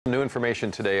new information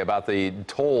today about the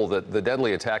toll that the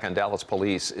deadly attack on Dallas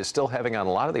police is still having on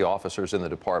a lot of the officers in the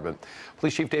department.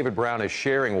 Police Chief David Brown is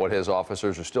sharing what his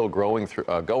officers are still going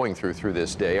through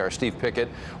this day. Our Steve Pickett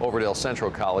over at El Centro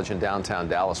College in downtown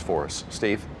Dallas for us.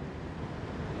 Steve?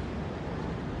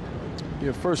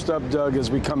 Yeah, first up, Doug, as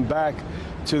we come back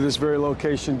to this very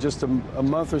location just a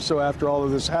month or so after all of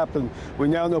this happened, we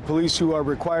now know police who are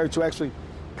required to actually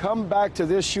come back to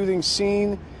this shooting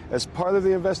scene as part of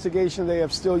the investigation. They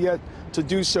have still yet to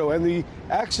do so, and the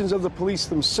actions of the police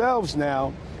themselves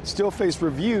now still face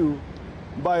review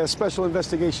by a special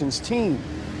investigations team.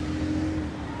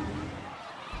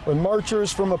 When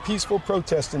marchers from a peaceful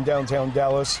protest in downtown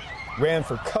Dallas ran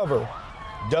for cover,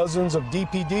 dozens of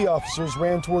DPD officers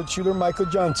ran toward shooter Michael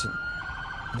Johnson.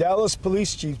 Dallas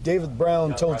Police Chief David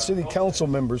Brown told city council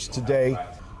members today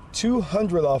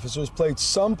 200 officers played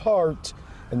some part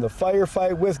in the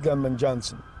firefight with gunman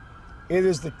Johnson. It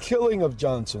is the killing of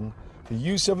Johnson, the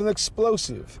use of an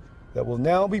explosive, that will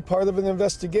now be part of an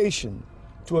investigation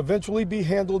to eventually be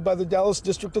handled by the Dallas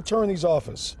District Attorney's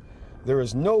Office. There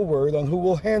is no word on who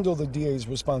will handle the DA's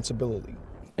responsibility.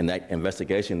 And that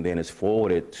investigation then is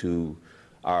forwarded to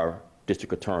our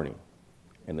district attorney.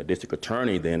 And the district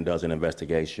attorney then does an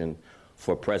investigation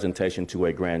for presentation to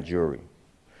a grand jury.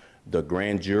 The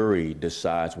grand jury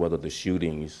decides whether the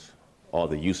shootings or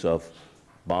the use of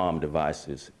bomb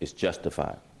devices is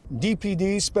justified.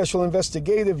 DPD's Special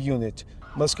Investigative Unit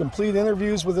must complete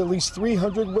interviews with at least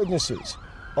 300 witnesses,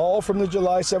 all from the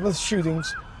July 7th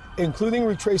shootings, including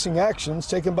retracing actions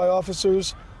taken by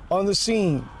officers on the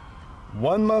scene.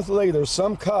 1 month later,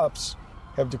 some cops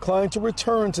have declined to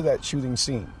return to that shooting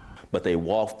scene. But they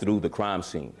walked through the crime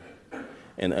scene.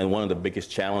 And one of the biggest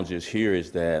challenges here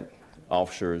is that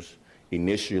officers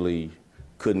initially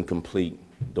couldn't complete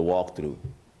the walkthrough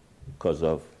because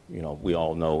of, we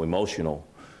all know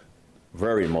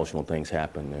very emotional things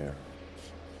happen there.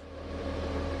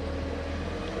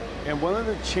 And one of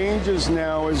the changes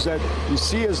now is that you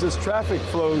see as this traffic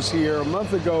flows here, a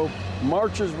month ago,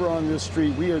 marchers were on this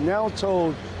street. We are now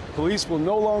told police will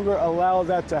no longer allow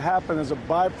that to happen as a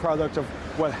byproduct of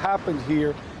what happened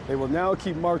here. They will now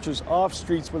keep marchers off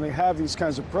streets when they have these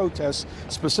kinds of protests,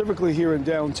 specifically here in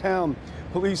downtown.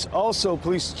 Police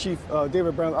Chief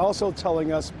David Brown also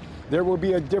telling us there will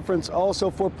be a difference also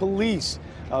for police.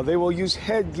 They will use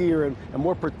headgear and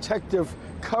more protective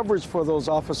coverage for those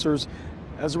officers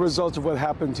as a result of what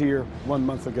happened here 1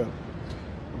 month ago.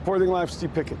 Reporting live,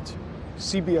 Steve Pickett,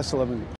 CBS 11 News.